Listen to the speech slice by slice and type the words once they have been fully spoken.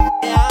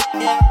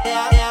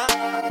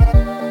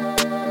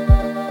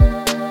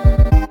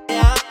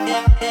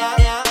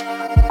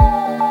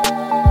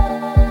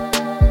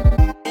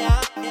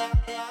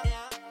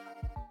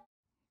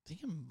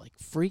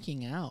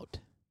freaking out.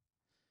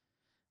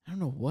 I don't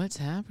know what's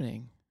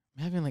happening.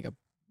 I'm having like a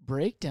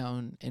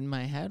breakdown in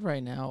my head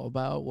right now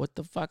about what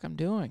the fuck I'm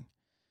doing.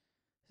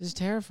 This is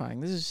terrifying.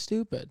 This is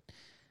stupid.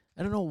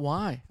 I don't know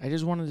why. I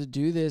just wanted to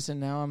do this, and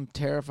now I'm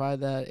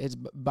terrified that it's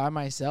by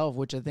myself,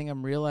 which I think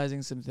I'm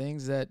realizing some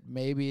things that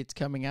maybe it's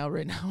coming out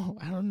right now.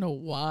 I don't know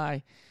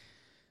why.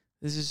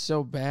 This is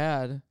so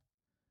bad.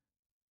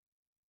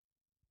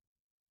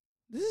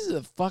 This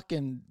is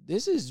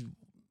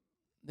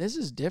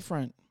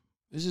different.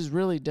 This is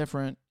really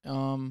different.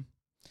 I'm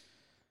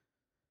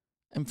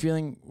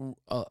feeling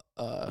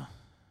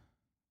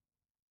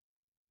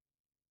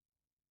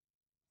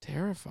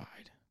terrified.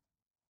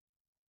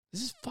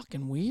 This is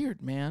fucking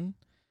weird, man.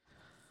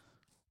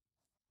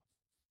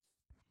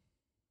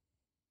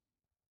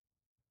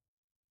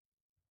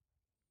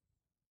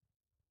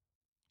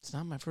 It's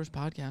not my first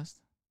podcast.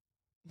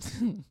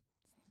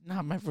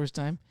 Not my first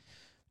time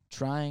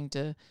trying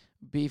to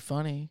be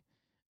funny.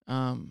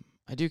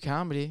 I do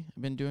comedy.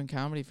 I've been doing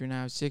comedy for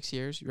now 6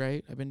 years,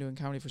 right? I've been doing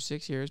comedy for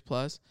 6 years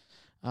plus.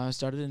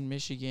 Started in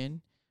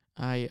Michigan.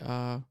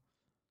 I'm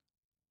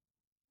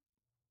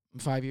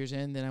 5 years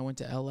in. Then I went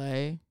to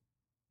LA.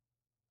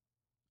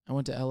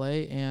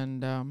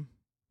 And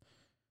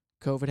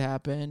COVID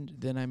happened.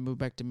 Then I moved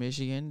back to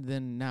Michigan.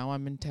 Then now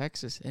I'm in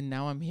Texas. And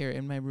now I'm here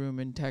in my room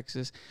in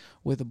Texas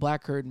with a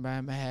black curtain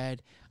behind my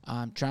head.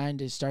 I'm trying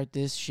to start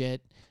this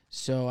shit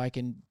so I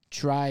can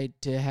try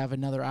to have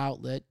another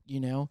outlet,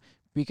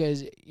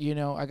 because,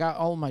 I got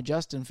all my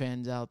Justin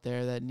fans out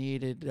there that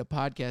needed a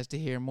podcast to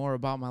hear more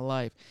about my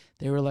life.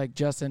 They were like,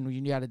 Justin,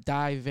 you got to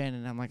dive in.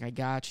 And I'm like, I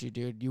got you,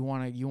 dude. You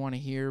want to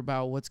hear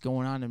about what's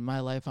going on in my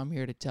life? I'm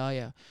here to tell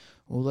you.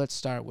 Well, let's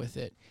start with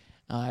it.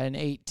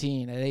 Age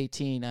 18,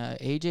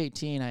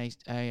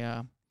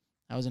 I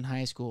was in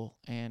high school,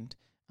 and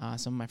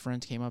some of my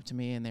friends came up to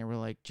me and they were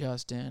like,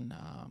 Justin,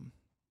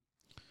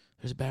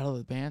 there's a battle of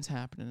the bands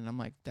happening. And I'm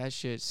like, that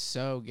shit's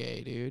so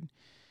gay, dude.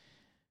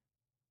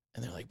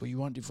 And they're like, well, you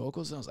want to do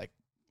vocals? And I was like,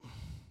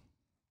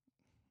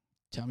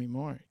 tell me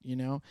more,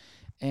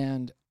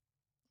 And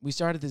we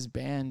started this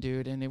band,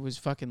 dude, and it was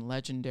fucking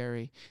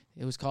legendary.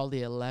 It was called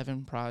the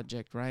 11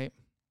 Project, right?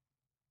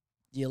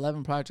 The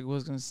 11 Project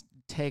was going to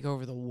take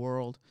over the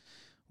world.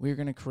 We were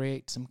going to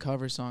create some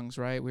cover songs,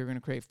 right? We were going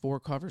to create 4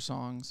 cover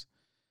songs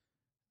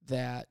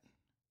that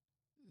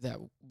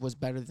was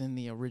better than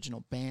the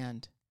original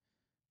band.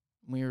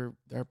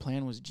 Our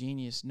plan was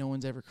genius. No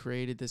one's ever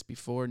created this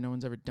before. No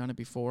one's ever done it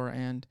before.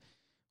 And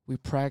we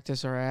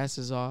practiced our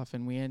asses off,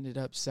 and we ended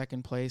up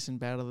second place in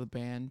Battle of the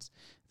Bands.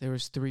 There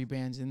was 3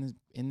 bands in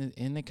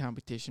the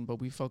competition, but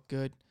we felt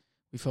good.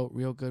 We felt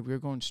real good. We were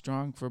going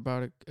strong for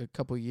about a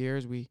couple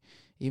years. We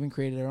even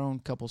created our own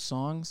couple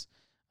songs.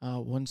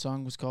 One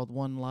song was called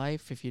One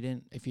Life. If you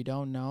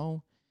don't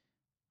know,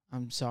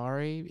 I'm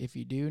sorry. If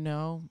you do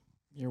know,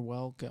 you're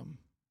welcome.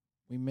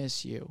 We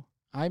miss you.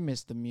 I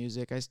miss the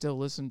music. I still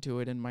listen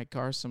to it in my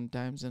car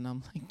sometimes, and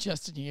I'm like,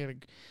 Justin, you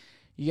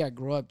gotta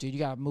grow up, dude. You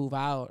gotta move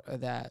out of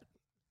that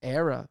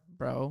era,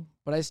 bro.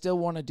 But I still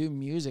want to do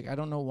music. I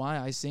don't know why.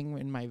 I sing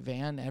in my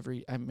van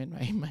I'm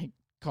in my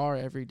car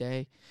every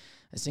day.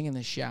 I sing in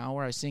the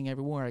shower. I sing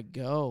everywhere I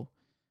go.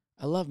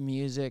 I love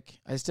music.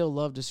 I still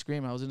love to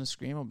scream. I was in a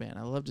screamo band.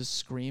 I love to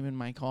scream in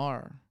my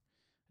car.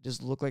 I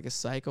just look like a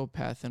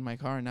psychopath in my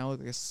car, and now I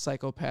look like a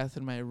psychopath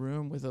in my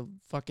room with a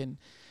fucking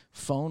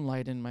phone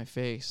light in my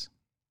face.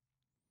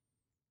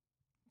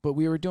 But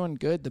we were doing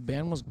good. The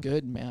band was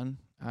good, man.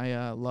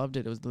 I loved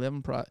it. It was the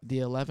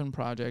 11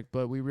 Project,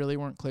 but we really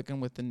weren't clicking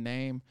with the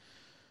name.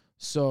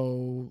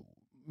 So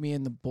me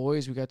and the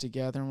boys, we got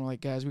together and we're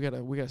like, guys, we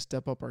gotta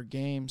step up our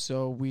game.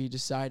 So we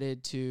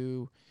decided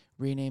to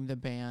rename the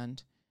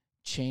band,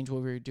 change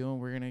what we were doing.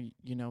 We're gonna,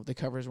 the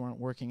covers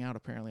weren't working out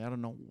apparently. I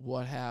don't know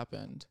what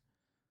happened.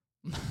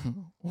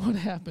 What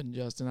happened,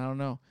 Justin? I don't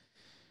know.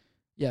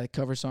 Yeah, the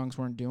cover songs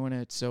weren't doing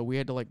it, so we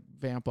had to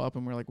vamp up,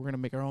 and we're gonna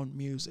make our own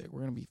music.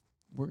 We're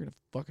gonna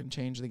fucking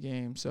change the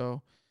game.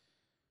 So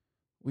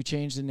we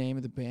changed the name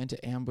of the band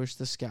to Ambush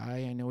the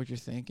Sky. I know what you're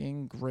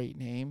thinking. Great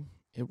name.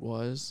 It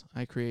was.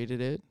 I created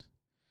it.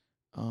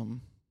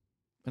 And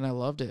I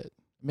loved it. It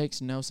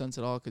makes no sense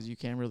at all because you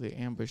can't really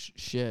ambush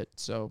shit.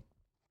 So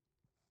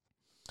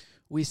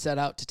we set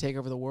out to take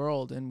over the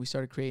world, and we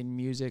started creating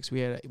music. So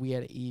we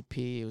had an EP.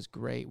 It was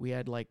great. We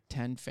had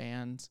 10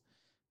 fans.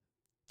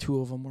 2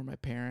 of them were my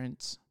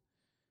parents.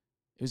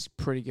 It was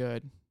pretty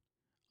good.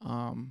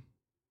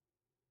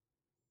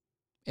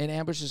 And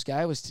Ambush the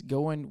Sky was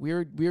going. We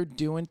were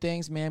doing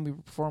things, man. We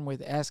performed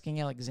with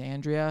Asking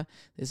Alexandria.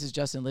 This is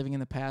Justin living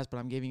in the past, but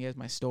I'm giving you guys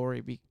my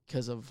story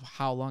because of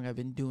how long I've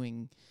been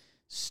doing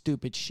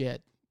stupid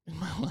shit in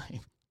my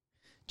life.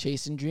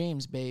 Chasing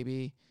dreams,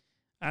 baby.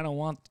 I don't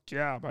want the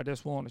job. I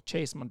just want to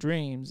chase my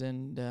dreams.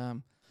 And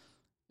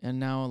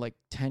now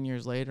 10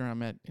 years later,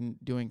 I'm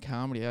doing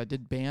comedy. I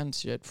did band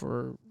shit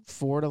for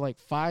 4 to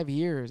 5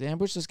 years.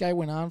 Ambush the Sky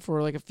went on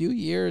for a few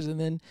years, and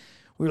then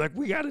we were like,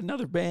 we got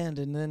another band,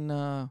 and then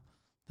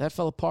that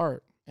fell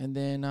apart. And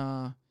then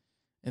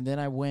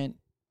I went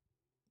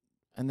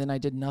And then I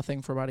did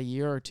nothing for about a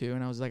year or two,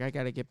 and I was like, I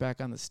got to get back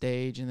on the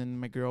stage. And then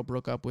my girl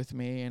broke up with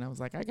me, and I was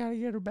like, I got to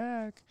get her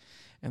back.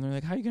 And they're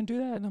like, how you going to do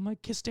that? And I'm like,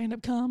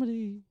 stand-up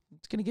comedy.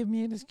 It's going to give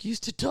me an excuse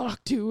to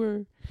talk to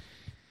her.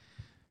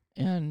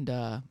 And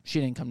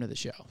she didn't come to the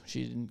show.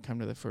 She didn't come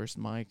to the first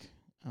mic.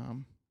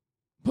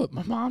 But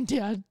my mom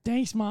did.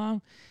 Thanks,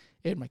 Mom.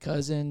 And my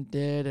cousin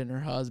did, and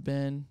her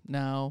husband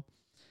now.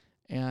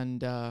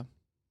 And there's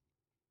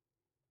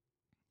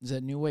a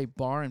New Wave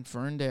bar in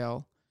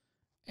Ferndale.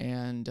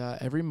 And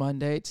every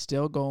Monday, it's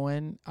still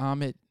going.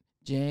 Amit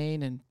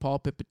Jain and Paul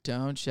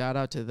Pipitone. Shout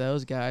out to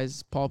those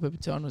guys. Paul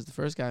Pipitone was the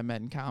first guy I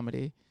met in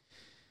comedy.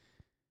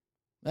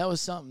 That was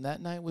something.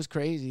 That night was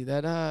crazy.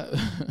 That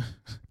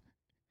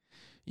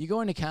you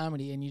go into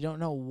comedy and you don't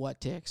know what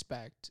to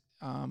expect.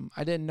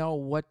 I didn't know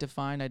what to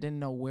find. I didn't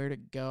know where to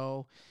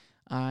go.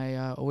 I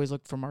always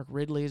looked for Mark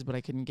Ridley's, but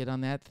I couldn't get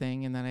on that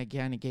thing. And then I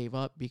kind of gave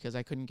up because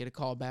I couldn't get a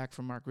call back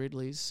from Mark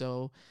Ridley's.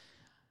 So,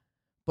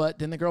 but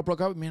then the girl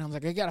broke up with me, and I was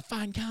like, I got to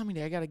find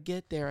comedy. I got to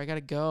get there. I got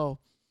to go.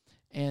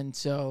 And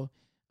so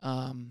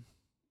I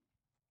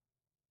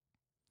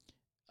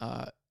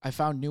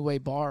found New Way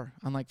Bar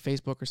on like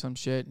Facebook or some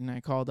shit, and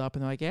I called up,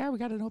 and they're like, yeah, we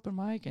got an open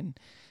mic, and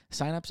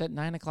sign-up's at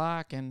 9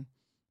 o'clock. And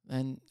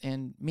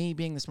me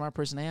being the smart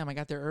person I am, I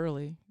got there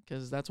early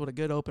because that's what a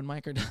good open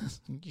micer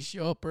does. You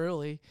show up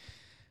early.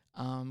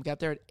 Got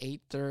there at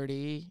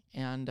 8:30,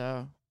 and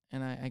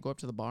I go up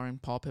to the bar,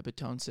 and Paul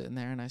Pipitone's sitting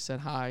there, and I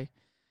said hi,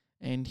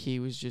 and he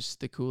was just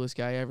the coolest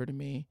guy ever to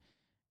me,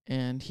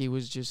 and he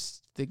was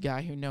just the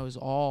guy who knows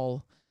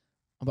all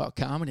about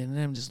comedy, and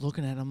then I'm just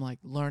looking at him like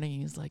learning.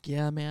 He's like,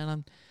 yeah,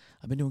 man,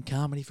 I've been doing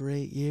comedy for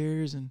 8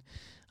 years, and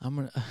I'm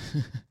gonna.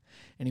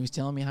 And he was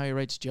telling me how he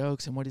writes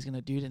jokes and what he's going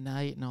to do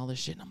tonight and all this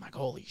shit. And I'm like,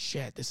 holy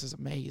shit, this is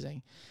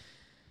amazing.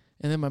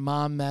 And then my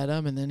mom met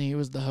him, and then he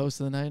was the host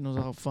of the night, and it was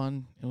all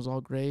fun. It was all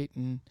great.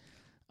 And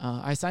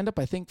I signed up,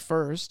 I think,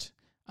 first.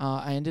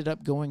 I ended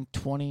up going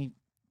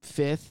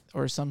 25th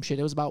or some shit.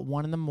 It was about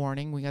 1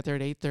 a.m. We got there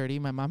at 8:30.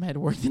 My mom had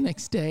to work the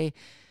next day.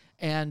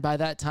 And by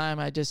that time,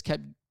 I just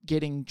kept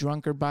getting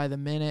drunker by the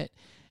minute.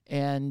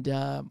 And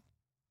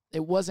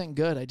it wasn't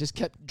good. I just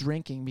kept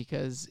drinking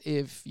because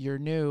if you're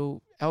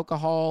new,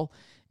 alcohol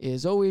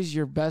is always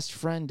your best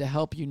friend to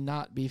help you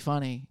not be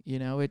funny. You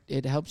know,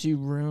 it helps you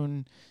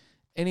ruin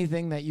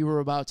anything that you were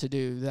about to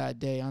do that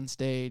day on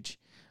stage.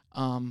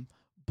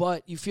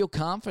 But you feel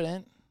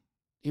confident,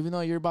 even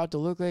though you're about to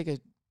look like a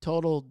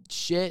total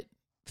shit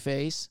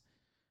face.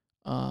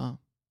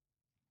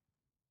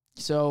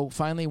 So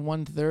finally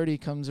 1:30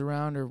 comes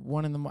around, or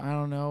 1 in the, I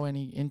don't know, and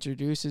he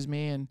introduces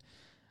me, and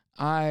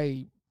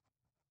I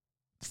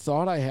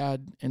thought I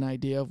had an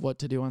idea of what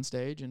to do on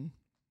stage, and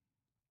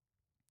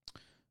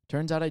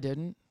turns out I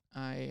didn't.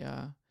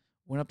 I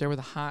went up there with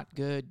a hot,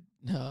 good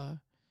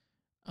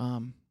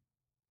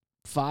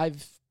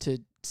 5 to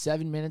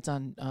 7 minutes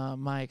on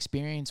my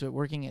experience with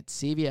working at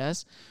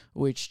CVS,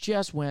 which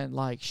just went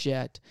like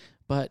shit.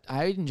 But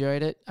I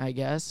enjoyed it, I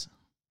guess.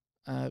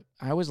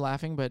 I was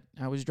laughing, but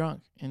I was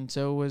drunk, and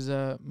so was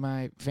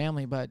my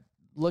family. But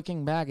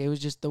looking back, it was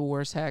just the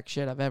worst hack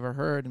shit I've ever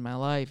heard in my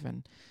life.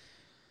 And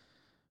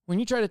when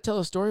you try to tell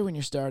a story when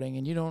you're starting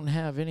and you don't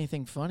have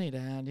anything funny to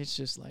add, it's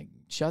just like,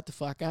 shut the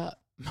fuck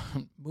up.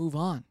 Move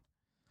on.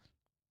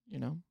 You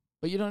know?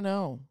 But you don't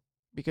know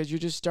because you're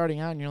just starting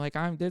out and you're like,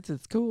 this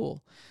is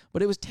cool.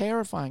 But it was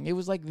terrifying. It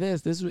was like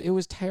it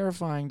was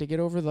terrifying to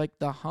get over like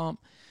the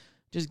hump,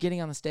 just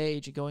getting on the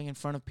stage and going in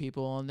front of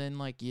people, and then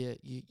like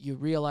you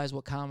realize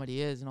what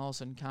comedy is, and all of a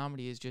sudden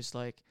comedy is just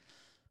like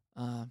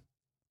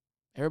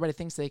everybody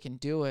thinks they can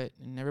do it,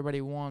 and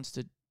everybody wants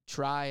to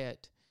try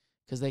it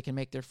because they can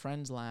make their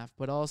friends laugh.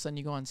 But all of a sudden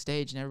you go on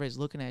stage and everybody's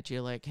looking at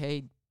you like,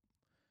 hey,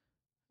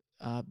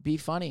 be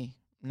funny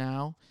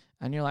now.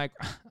 And you're like,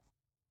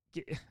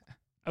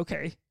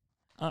 okay,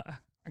 I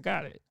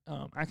got it.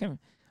 I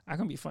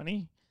can be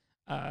funny.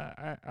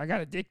 I got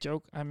a dick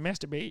joke. I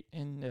masturbate,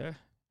 and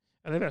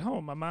I live at home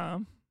with my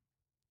mom.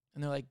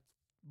 And they're like,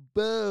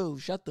 boo,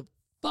 shut the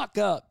fuck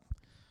up.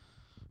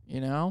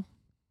 You know?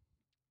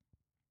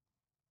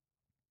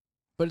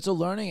 But it's a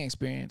learning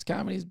experience.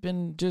 Comedy's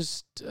been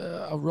just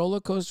a roller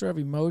coaster of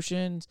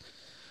emotions,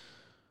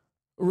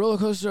 a roller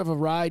coaster of a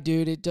ride,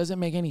 dude. It doesn't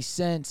make any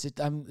sense.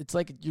 It's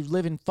like you're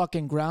living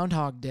fucking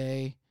Groundhog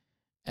Day,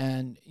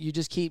 and you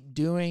just keep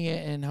doing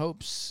it in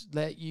hopes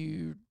that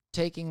you're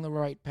taking the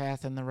right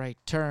path and the right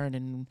turn,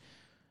 and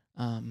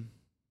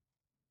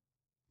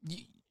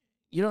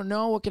you don't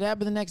know what could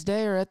happen the next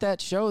day or at that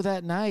show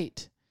that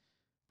night.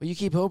 But you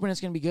keep hoping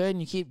it's going to be good,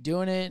 and you keep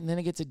doing it, and then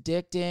it gets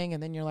addicting,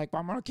 and then you're like, well,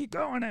 I'm going to keep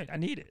going. I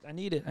need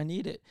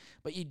it.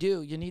 But you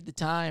do. You need the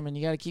time, and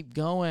you got to keep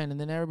going. And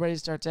then everybody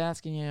starts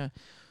asking you,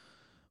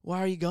 why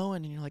are you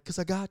going? And you're like, because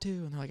I got to.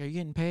 And they're like, are you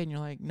getting paid? And you're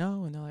like,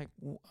 no. And they're like,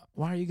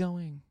 why are you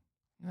going?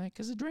 And you're like,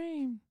 because a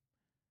dream.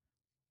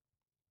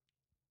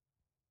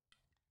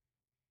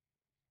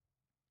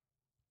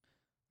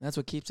 That's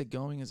what keeps it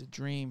going, is a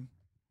dream.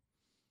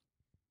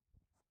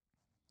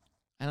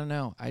 I don't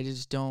know. I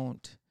just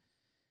don't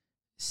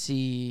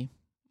see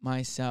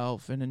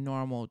myself in a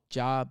normal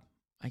job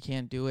I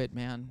can't do it,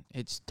 man.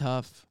 It's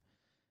tough,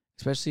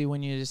 especially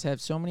when you just have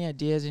so many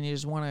ideas and you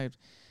just want to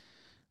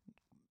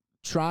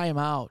try them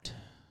out.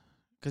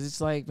 Because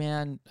it's like,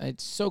 man,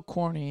 it's so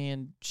corny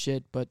and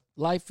shit, but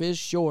life is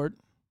short,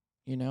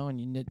 you know, and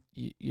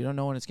you don't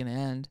know when it's going to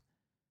end.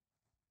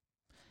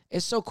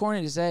 It's so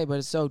corny to say, but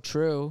it's so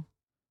true.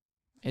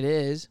 It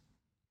is.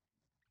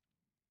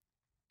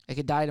 I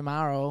could die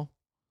tomorrow.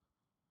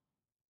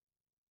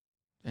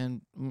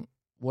 And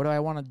what do I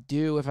want to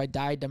do if I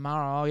died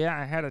tomorrow? Oh, yeah,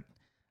 I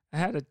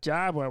had a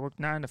job where I worked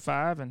 9 to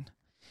 5, and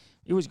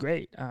it was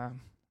great.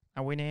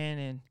 I went in,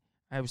 and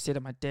I would sit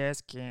at my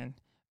desk, and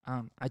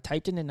I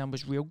typed in the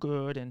numbers real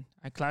good, and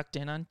I clocked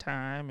in on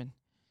time, and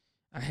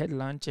I had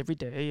lunch every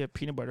day, a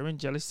peanut butter and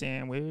jelly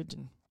sandwich,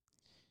 and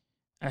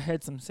I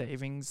had some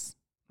savings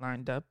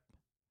lined up.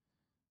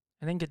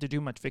 I didn't get to do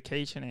much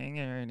vacationing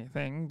or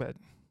anything, but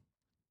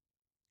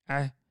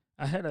I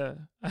had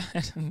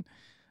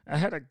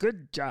a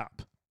good job.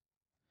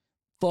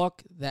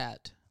 Fuck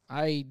that.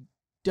 I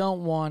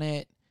don't want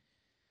it.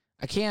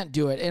 I can't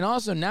do it. And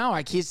also now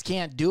I just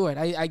can't do it.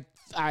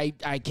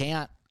 I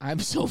can't. I'm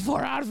so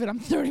far out of it. I'm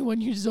 31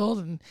 years old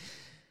and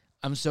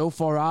I'm so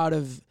far out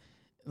of,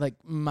 like,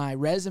 my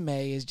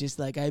resume is just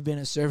like I've been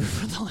a server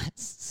for the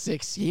last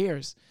 6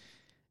 years.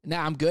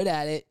 Now I'm good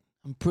at it.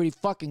 I'm pretty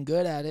fucking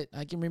good at it.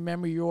 I can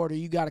remember your order.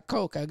 You got a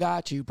Coke. I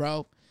got you,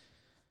 bro.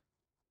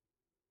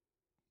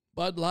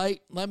 Bud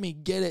Light, let me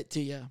get it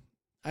to you.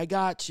 I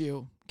got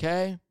you,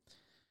 okay?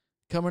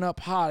 Coming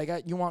up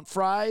hot. You want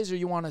fries or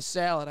you want a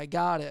salad? I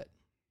got it.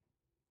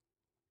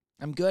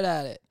 I'm good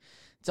at it.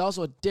 It's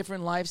also a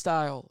different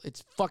lifestyle.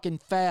 It's fucking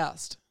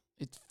fast.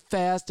 It's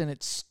fast and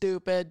it's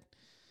stupid,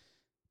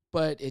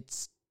 but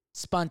it's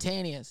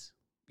spontaneous,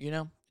 you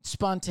know? It's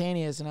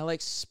spontaneous, and I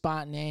like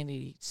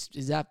spontaneity.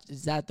 Is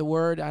that the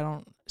word?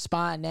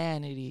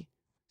 Spontaneity.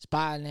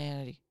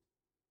 Spontaneity.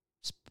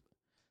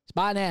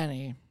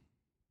 Spontaneity.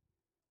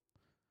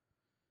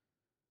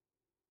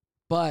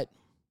 But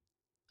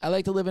I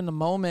like to live in the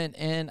moment,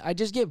 and I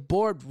just get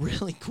bored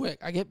really quick.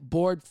 I get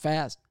bored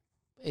fast.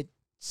 It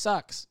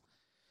sucks.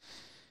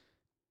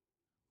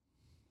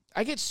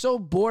 I get so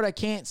bored I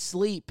can't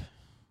sleep.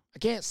 I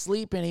can't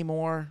sleep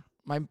anymore.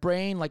 My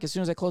brain, like, as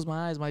soon as I close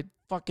my eyes, my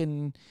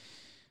fucking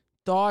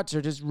thoughts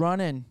are just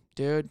running,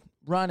 dude.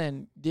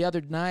 Running. The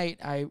other night,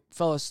 I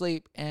fell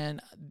asleep,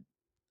 and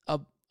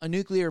a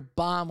nuclear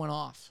bomb went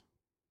off.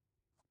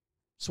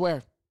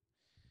 Swear.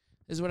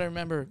 This is what I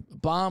remember. A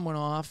bomb went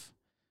off.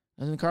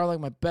 I was in the car with, like,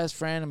 my best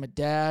friend and my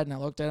dad, and I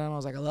looked at him. I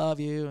was like, I love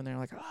you. And they were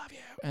like, I love you.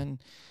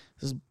 And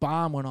this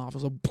bomb went off.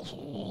 It was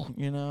like,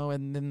 you know,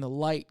 and then the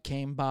light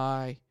came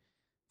by,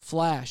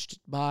 flashed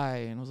by,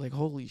 and I was like,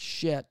 holy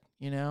shit,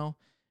 you know?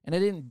 And I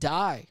didn't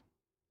die.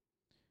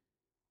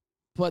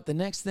 But the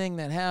next thing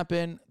that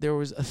happened, there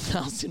was a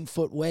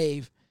 1,000-foot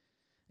wave,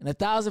 and a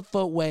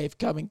 1,000-foot wave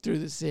coming through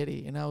the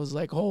city. And I was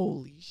like,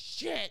 holy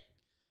shit.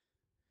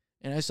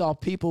 And I saw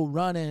people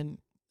running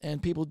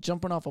and people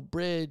jumping off a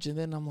bridge. And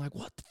then I'm like,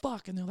 what the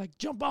fuck? And they're like,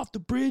 jump off the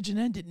bridge and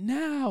end it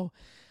now.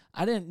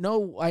 I didn't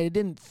know. I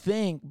didn't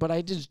think, but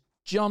I just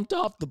jumped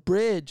off the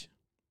bridge.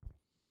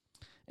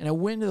 And I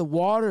went into the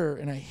water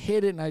and I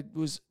hit it. And I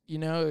was, you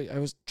know, I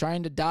was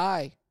trying to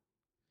die.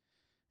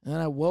 And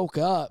then I woke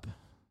up.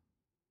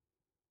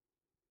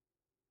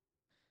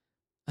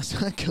 That's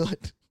not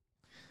good.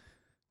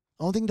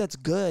 I don't think that's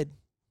good.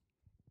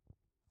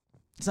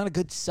 It's not a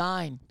good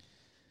sign.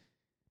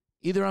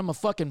 Either I'm a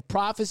fucking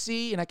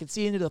prophecy and I can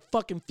see into the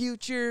fucking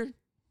future,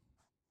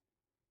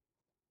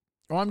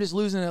 or I'm just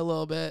losing it a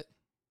little bit.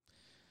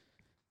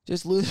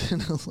 Just losing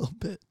it a little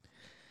bit.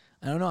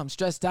 I don't know. I'm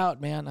stressed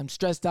out, man. I'm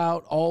stressed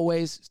out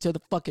always to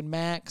the fucking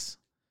max.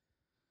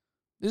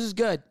 This is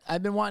good.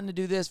 I've been wanting to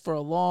do this for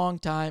a long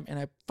time, and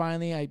I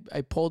finally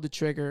pulled the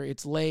trigger.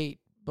 It's late,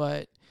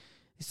 but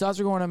these thoughts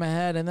were going in my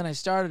head, and then I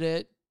started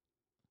it,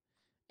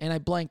 and I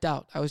blanked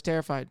out. I was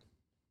terrified.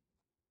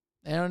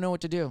 I don't know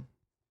what to do.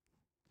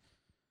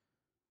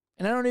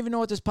 And I don't even know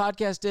what this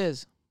podcast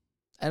is.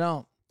 I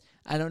don't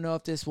know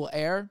if this will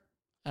air.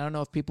 I don't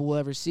know if people will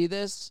ever see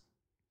this.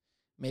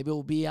 Maybe it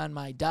will be on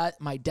my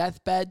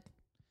deathbed,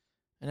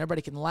 and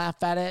everybody can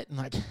laugh at it and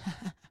like,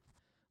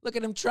 look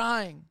at him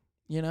trying,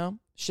 you know?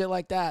 Shit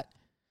like that.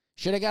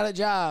 Should have got a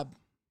job,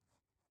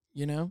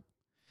 you know?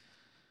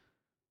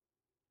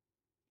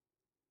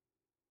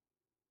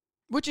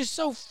 Which is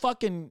so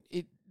fucking...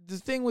 the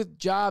thing with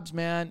jobs,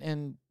 man,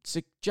 and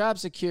job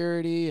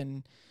security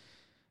and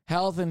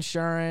health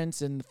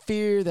insurance and the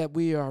fear that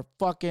we are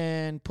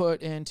fucking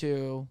put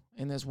into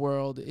in this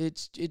world,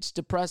 it's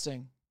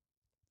depressing.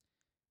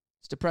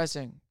 It's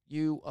depressing.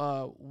 You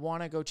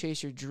want to go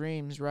chase your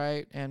dreams,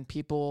 right? And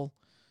people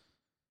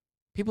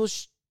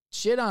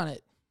shit on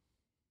it.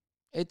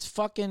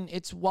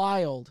 It's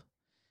wild.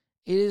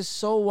 It is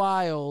so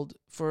wild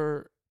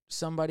for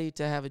somebody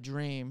to have a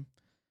dream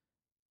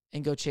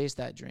and go chase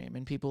that dream.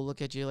 And people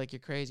look at you like you're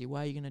crazy.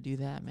 Why are you going to do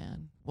that,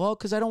 man? Well,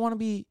 because I don't want to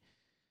be...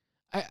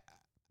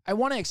 I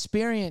want to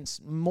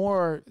experience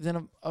more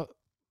than a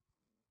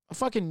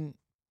fucking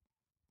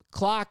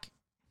clock,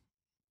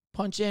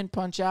 punch in,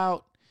 punch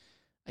out.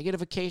 I get a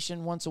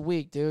vacation once a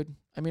week, dude.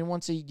 I mean,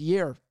 once a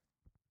year.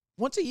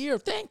 Once a year.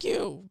 Thank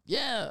you.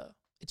 Yeah.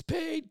 It's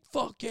paid.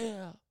 Fuck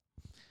yeah.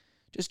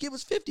 Just give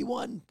us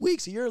 51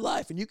 weeks of your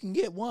life and you can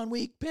get 1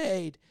 week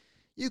paid.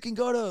 You can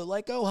go to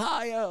like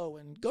Ohio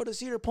and go to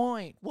Cedar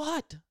Point.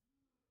 What?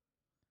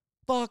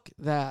 Fuck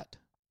that.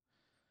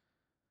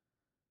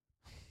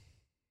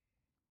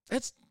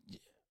 It's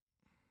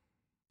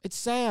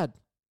sad.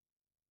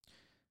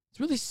 It's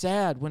really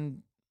sad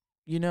when,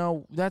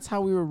 that's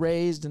how we were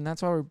raised and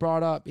that's how we were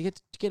brought up. You get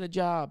to get a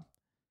job.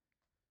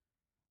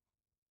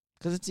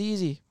 Because it's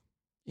easy.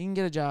 You can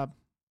get a job.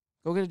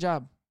 Go get a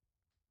job.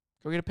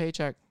 Go get a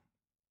paycheck.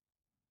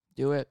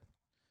 Do it.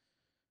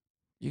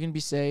 You can be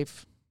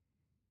safe.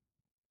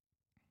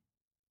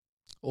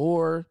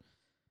 Or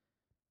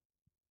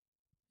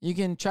you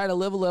can try to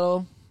live a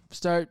little,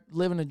 start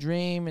living a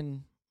dream,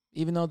 and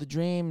even though the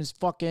dream is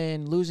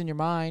fucking losing your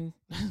mind,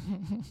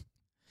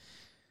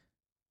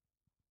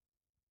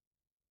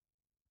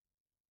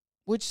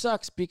 which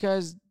sucks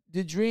because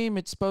the dream,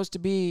 it's supposed to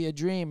be a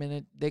dream,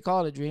 and they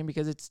call it a dream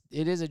because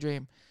it is a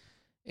dream.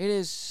 It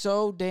is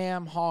so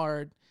damn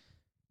hard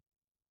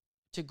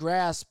to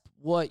grasp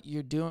what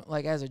you're doing,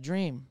 like as a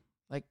dream,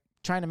 like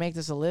trying to make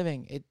this a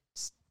living.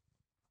 It's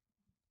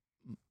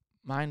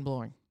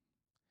mind-blowing.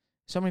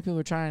 So many people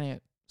are trying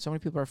it. So many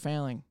people are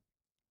failing.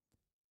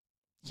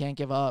 You can't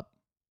give up.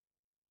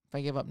 If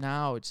I give up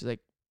now, it's like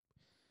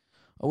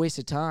a waste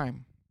of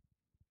time.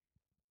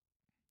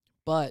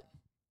 But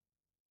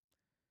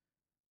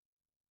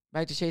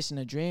back to chasing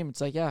a dream,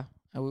 it's like, yeah,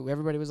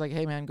 everybody was like,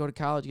 hey, man, go to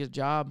college, get a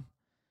job.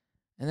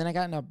 And then I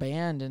got in a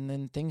band, and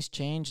then things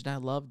changed, and I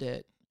loved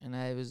it. And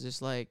I was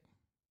just like,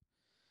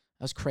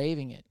 I was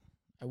craving it.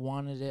 I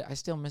wanted it. I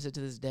still miss it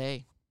to this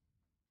day.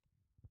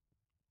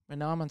 But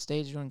now I'm on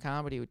stage doing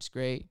comedy, which is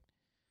great.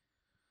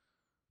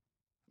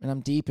 And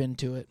I'm deep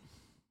into it.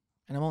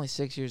 And I'm only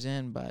 6 years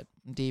in, but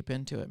I'm deep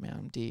into it, man.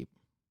 I'm deep.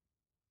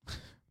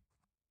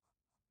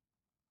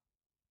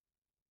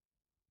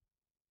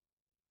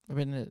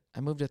 I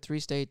moved to 3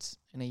 states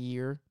in a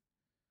year.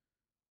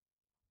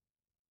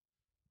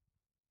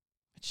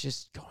 It's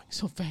just going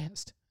so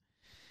fast.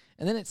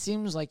 And then it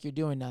seems like you're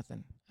doing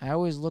nothing. I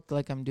always look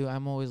like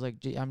I'm always like,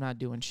 gee, I'm not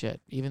doing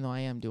shit, even though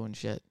I am doing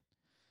shit.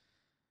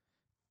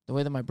 The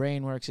way that my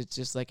brain works, it's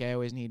just like I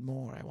always need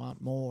more. I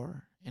want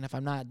more. And if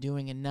I'm not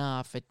doing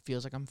enough, it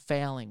feels like I'm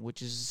failing,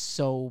 which is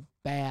so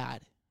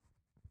bad.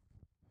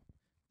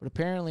 But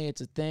apparently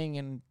it's a thing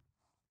in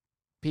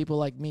people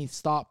like me's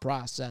thought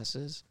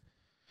processes.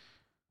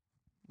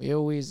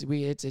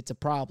 It's a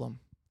problem.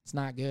 It's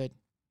not good.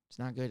 It's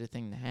not good a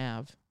thing to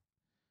have.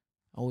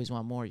 Always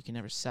want more. You can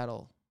never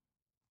settle.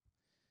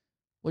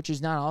 Which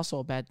is not also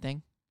a bad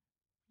thing.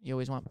 You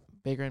always want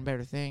bigger and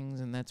better things,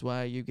 and that's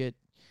why you get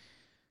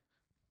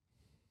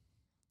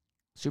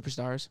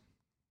superstars.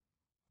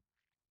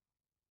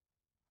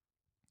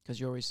 Because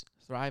you're always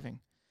thriving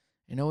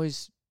and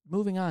always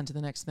moving on to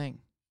the next thing.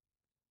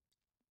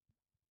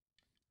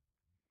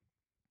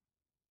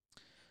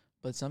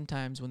 But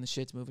sometimes when the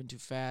shit's moving too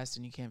fast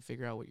and you can't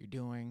figure out what you're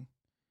doing,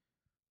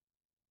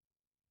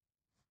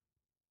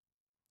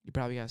 you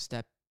probably got to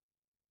step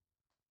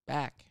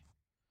back.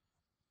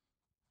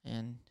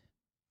 And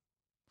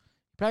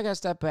you probably got to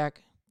step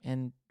back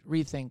and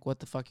rethink what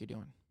the fuck you're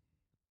doing.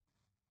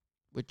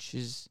 Which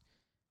is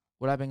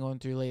what I've been going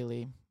through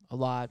lately a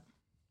lot.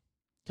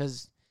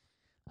 Because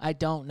I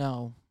don't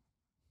know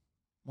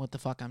what the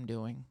fuck I'm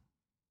doing.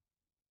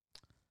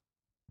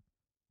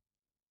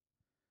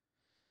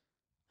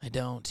 I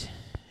don't.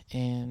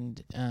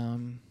 And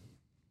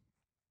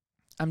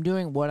I'm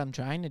doing what I'm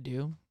trying to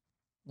do,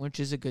 which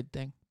is a good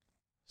thing.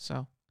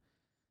 So.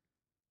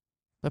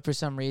 But for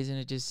some reason,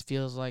 it just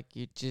feels like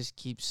you just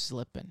keep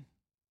slipping.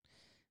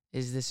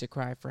 Is this a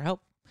cry for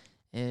help?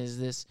 Is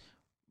this...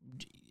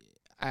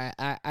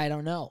 I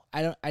don't know.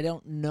 I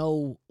don't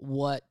know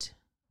what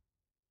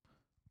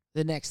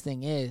the next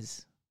thing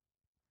is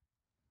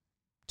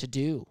to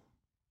do.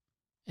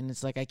 And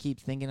it's like I keep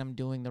thinking I'm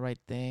doing the right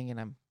thing and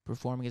I'm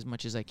performing as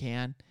much as I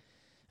can.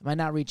 Am I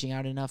not reaching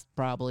out enough?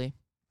 Probably.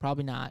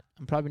 Probably not.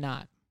 I'm probably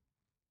not.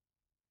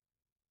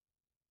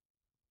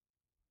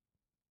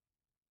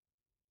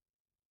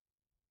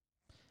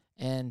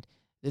 And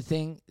the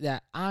thing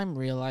that I'm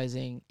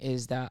realizing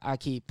is that I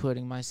keep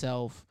putting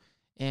myself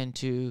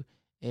into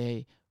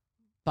a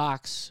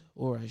box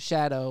or a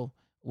shadow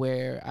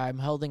where I'm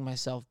holding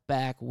myself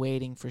back,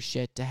 waiting for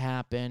shit to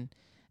happen,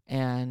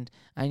 and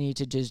I need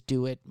to just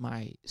do it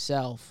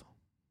myself.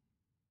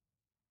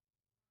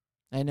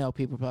 I know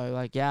people are probably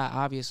like, yeah,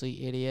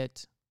 obviously,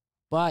 idiot.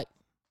 But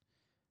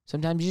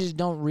sometimes you just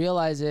don't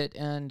realize it,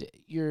 and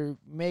you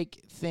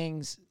make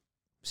things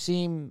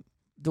seem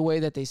the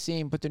way that they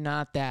seem, but they're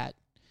not that.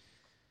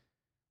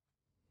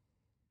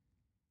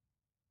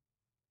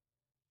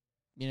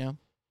 You know?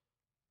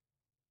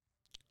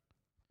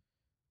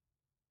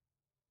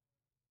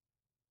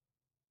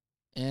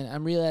 And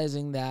I'm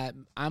realizing that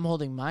I'm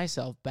holding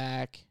myself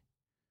back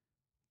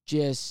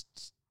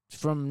just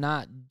from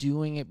not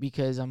doing it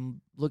because I'm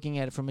looking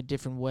at it from a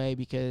different way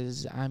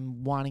because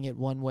I'm wanting it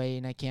one way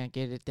and I can't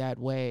get it that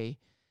way.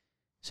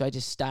 So I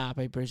just stop,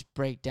 I just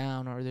break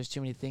down, or there's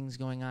too many things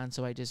going on,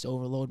 so I just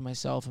overload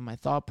myself in my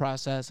thought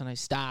process and I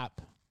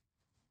stop.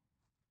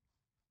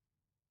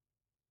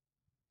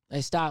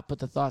 But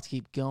the thoughts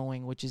keep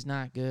going, which is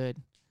not good.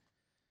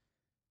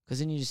 Because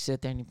then you just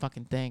sit there and you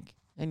fucking think.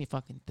 You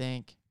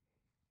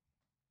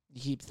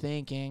keep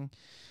thinking,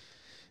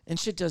 and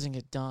shit doesn't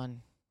get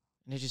done.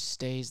 And it just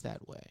stays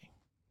that way.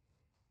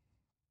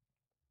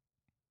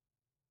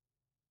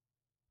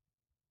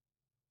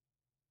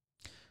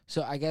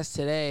 So I guess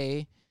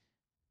today,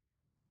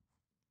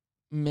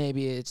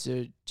 maybe it's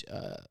a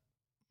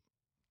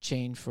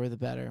change for the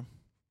better.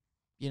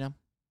 You know?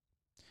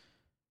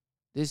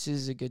 This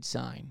is a good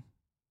sign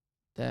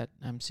that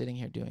I'm sitting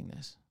here doing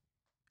this.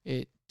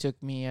 It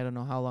took me, I don't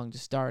know how long to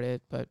start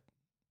it, but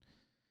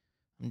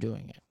I'm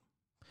doing it.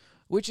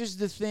 Which is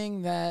the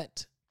thing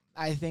that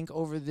I think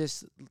over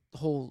this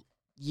whole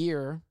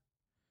year,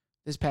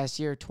 this past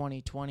year,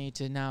 2020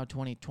 to now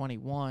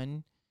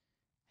 2021,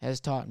 has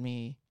taught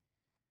me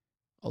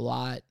a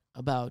lot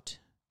about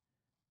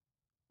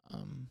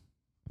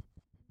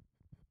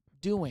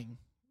doing,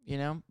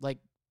 like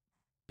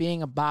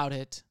being about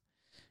it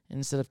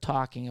instead of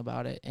talking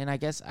about it. And I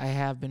guess I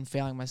have been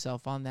failing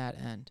myself on that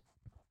end.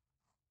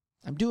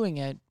 I'm doing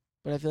it,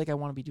 but I feel like I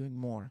want to be doing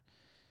more.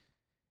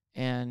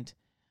 And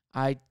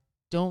I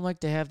don't like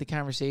to have the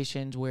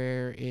conversations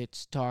where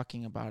it's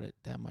talking about it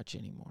that much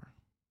anymore.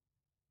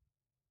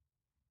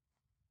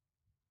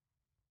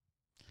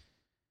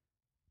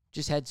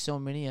 Just had so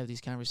many of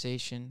these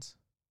conversations.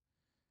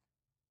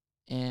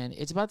 And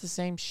it's about the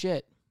same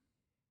shit.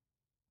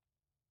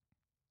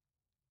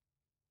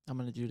 I'm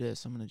going to do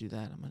this. I'm going to do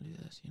that. I'm going to do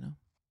this,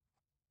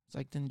 It's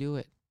like, then do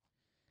it.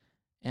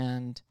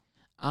 And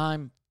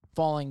I'm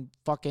falling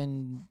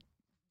fucking...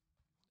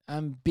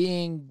 I'm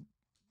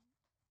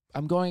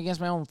going against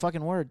my own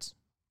fucking words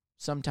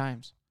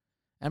sometimes.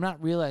 I'm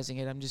not realizing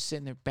it. I'm just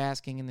sitting there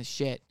basking in the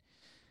shit.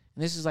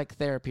 And this is like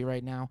therapy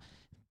right now.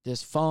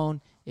 This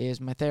phone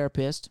is my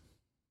therapist.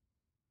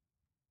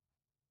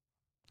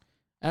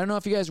 I don't know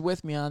if you guys are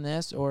with me on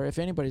this or if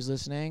anybody's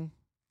listening,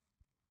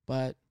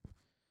 but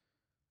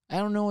I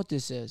don't know what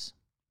this is.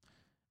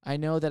 I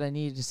know that I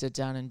needed to sit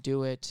down and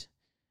do it.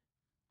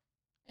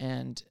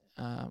 And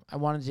I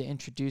wanted to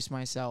introduce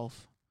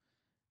myself.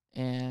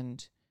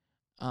 And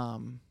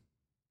I'm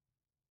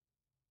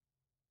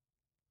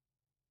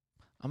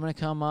going to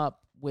come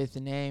up with a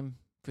name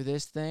for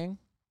this thing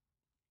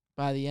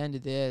by the end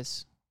of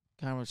this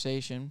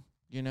conversation,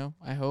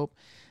 I hope.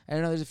 I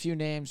know there's a few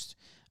names.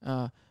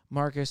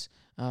 Marcus,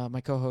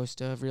 my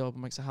co-host of Real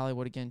Open Mics of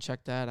Hollywood, again,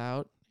 check that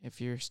out if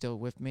you're still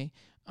with me.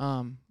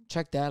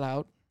 Check that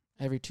out.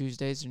 Every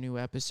Tuesdays are new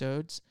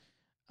episodes.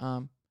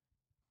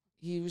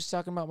 He was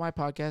talking about my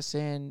podcast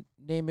saying,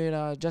 name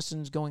it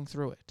Justin's Going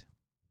Through It.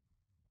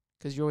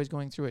 Because you're always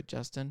going through it,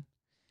 Justin.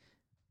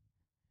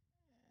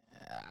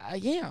 I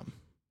am.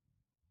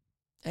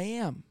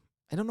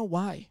 I don't know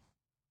why.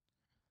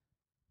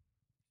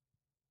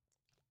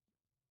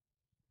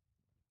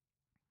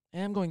 I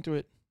am going through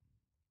it.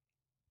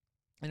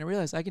 And I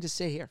realized I could just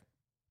sit here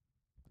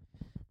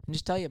and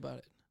just tell you about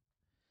it.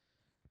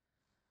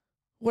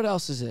 What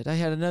else is it? I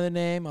had another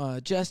name,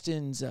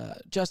 Justin's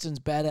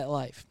Bad at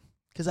Life.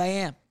 Because I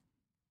am.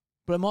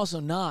 But I'm also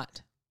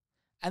not.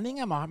 I think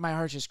I'm my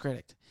harshest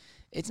critic.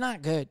 It's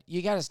not good.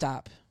 You got to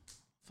stop.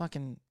 I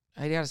got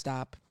to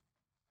stop.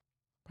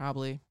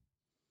 Probably.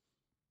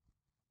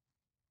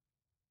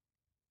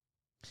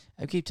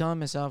 I keep telling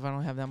myself I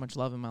don't have that much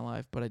love in my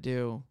life, but I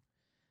do.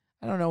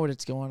 I don't know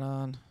what's going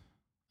on.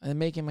 I'm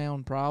making my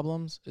own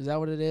problems. Is that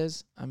what it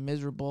is? I'm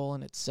miserable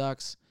and it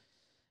sucks.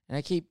 And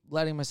I keep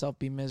letting myself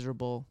be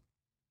miserable,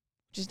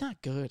 which is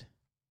not good.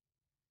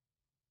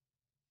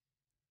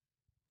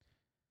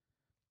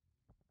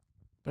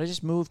 But I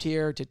just moved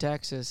here to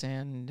Texas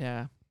and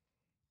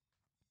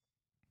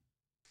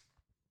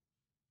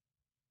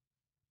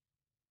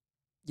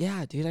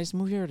yeah, dude, I just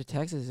moved here to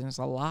Texas and it's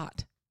a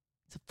lot.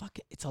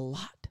 It's a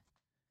lot.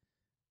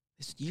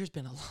 This year's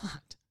been a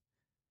lot.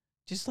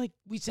 Just like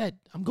we said,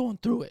 I'm going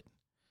through it.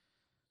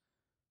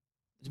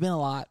 It's been a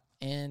lot.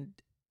 And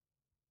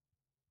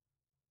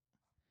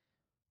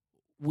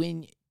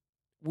when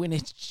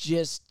it's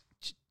just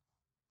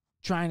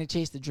trying to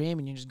chase the dream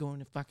and you're just going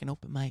to fucking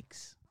open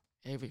mics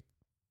every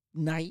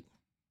night,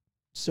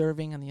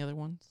 serving on the other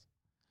ones,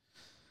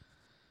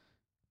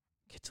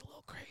 gets a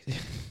little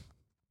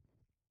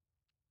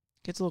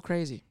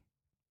crazy.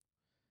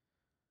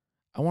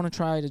 I want to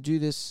try to do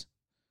this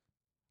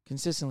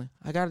consistently.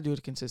 I got to do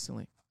it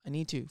consistently. I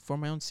need to, for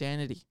my own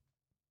sanity.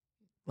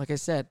 Like I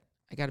said,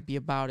 I got to be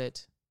about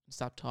it and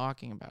stop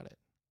talking about it.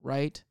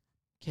 Right?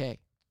 Okay.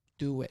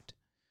 Do it.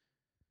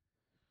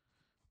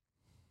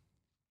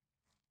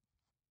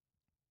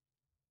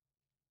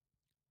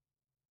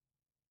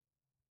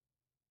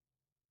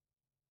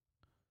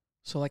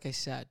 So like I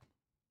said,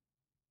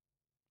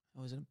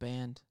 I was in a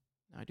band.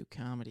 Now I do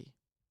comedy.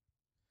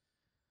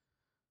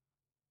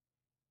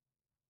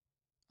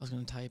 I was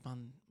going to type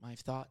on my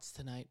thoughts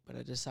tonight, but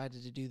I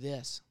decided to do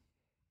this.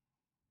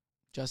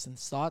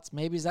 Justin's Thoughts.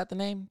 Maybe is that the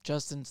name?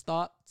 Justin's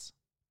Thoughts.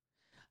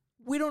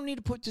 We don't need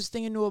to put this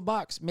thing into a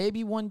box.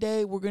 Maybe one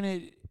day we're going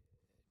to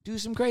do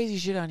some crazy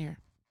shit on here.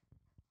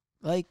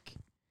 Like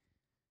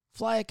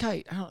fly a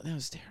kite. That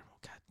was terrible.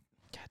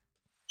 God.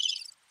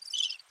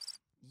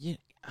 Yeah,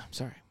 I'm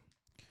sorry.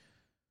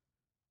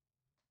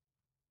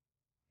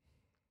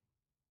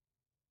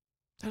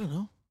 I don't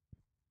know.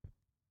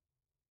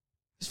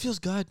 This feels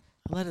good.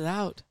 I let it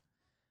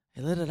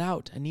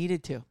out. I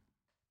needed to.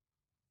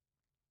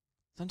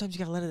 Sometimes you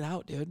gotta let it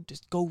out, dude.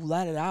 Just go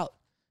let it out.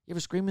 You ever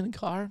scream in the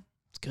car?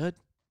 It's good.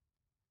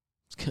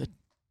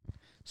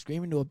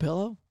 Scream into a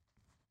pillow?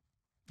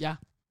 Yeah.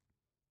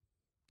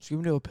 Scream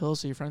into a pillow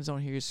so your friends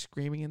don't hear you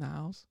screaming in the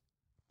house?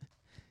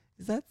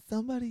 Is that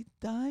somebody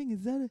dying?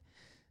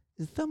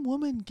 Is some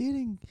woman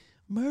getting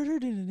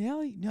murdered in an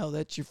alley? No,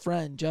 that's your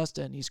friend,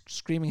 Justin. He's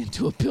screaming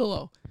into a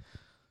pillow.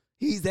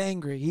 He's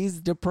angry. He's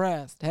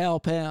depressed.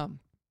 Help him.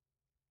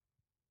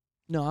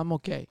 No, I'm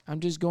okay. I'm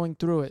just going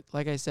through it.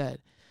 Like I said,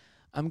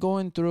 I'm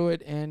going through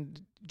it, and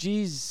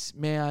geez,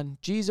 man.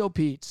 Geez, oh,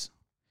 Pete's.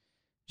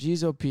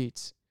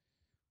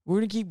 We're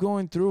going to keep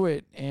going through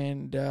it,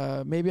 and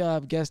maybe I'll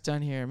have guests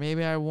on here.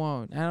 Maybe I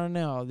won't. I don't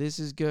know. This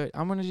is good.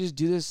 I'm going to just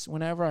do this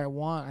whenever I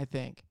want, I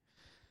think.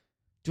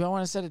 Do I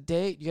want to set a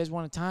date? You guys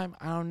want a time?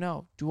 I don't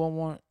know.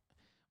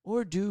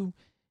 Do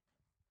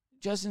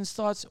Justin's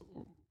Thoughts?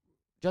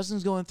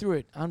 Justin's going through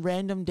it on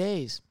random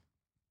days.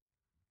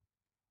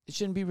 It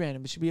shouldn't be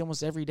random. It should be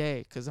almost every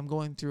day because I'm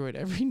going through it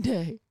every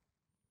day.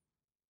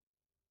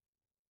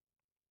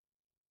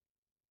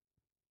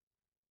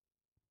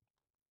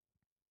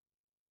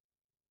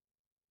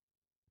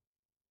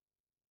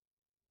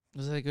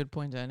 Was that a good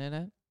point to end it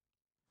at?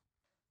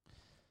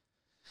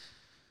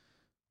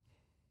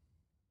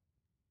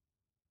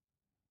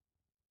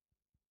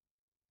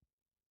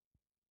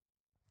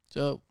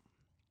 So,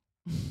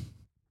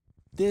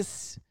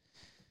 this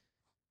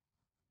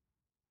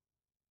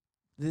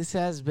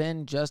has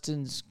been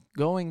Justin's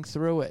going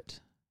through it.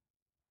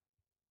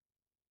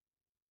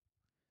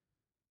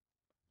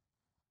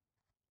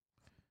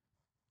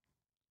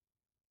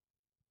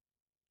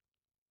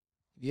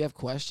 If you have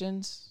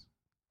questions,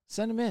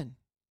 send them in.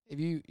 If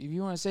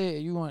you want to say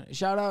it, you want a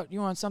shout out, you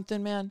want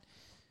something, man,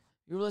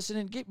 you're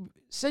listening,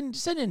 send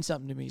in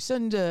something to me.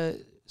 Send a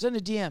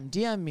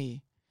DM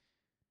me.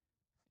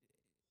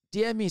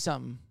 DM me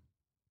something.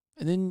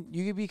 And then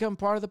you can become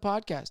part of the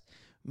podcast.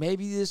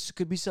 Maybe this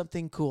could be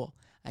something cool.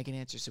 I can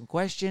answer some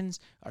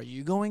questions. Are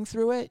you going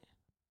through it?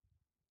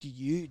 Do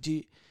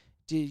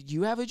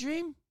you have a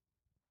dream?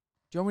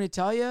 Do you want me to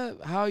tell you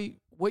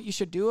what you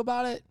should do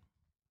about it?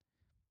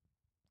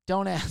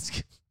 Don't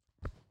ask.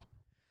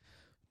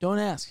 Don't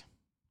ask.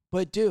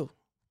 But do.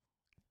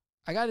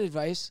 I got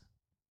advice.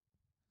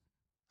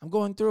 I'm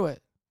going through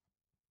it.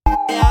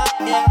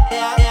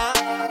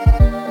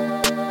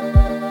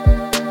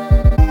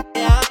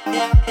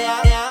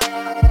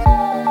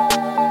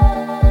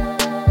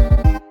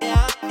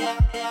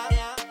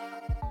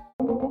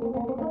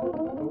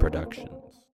 Productions.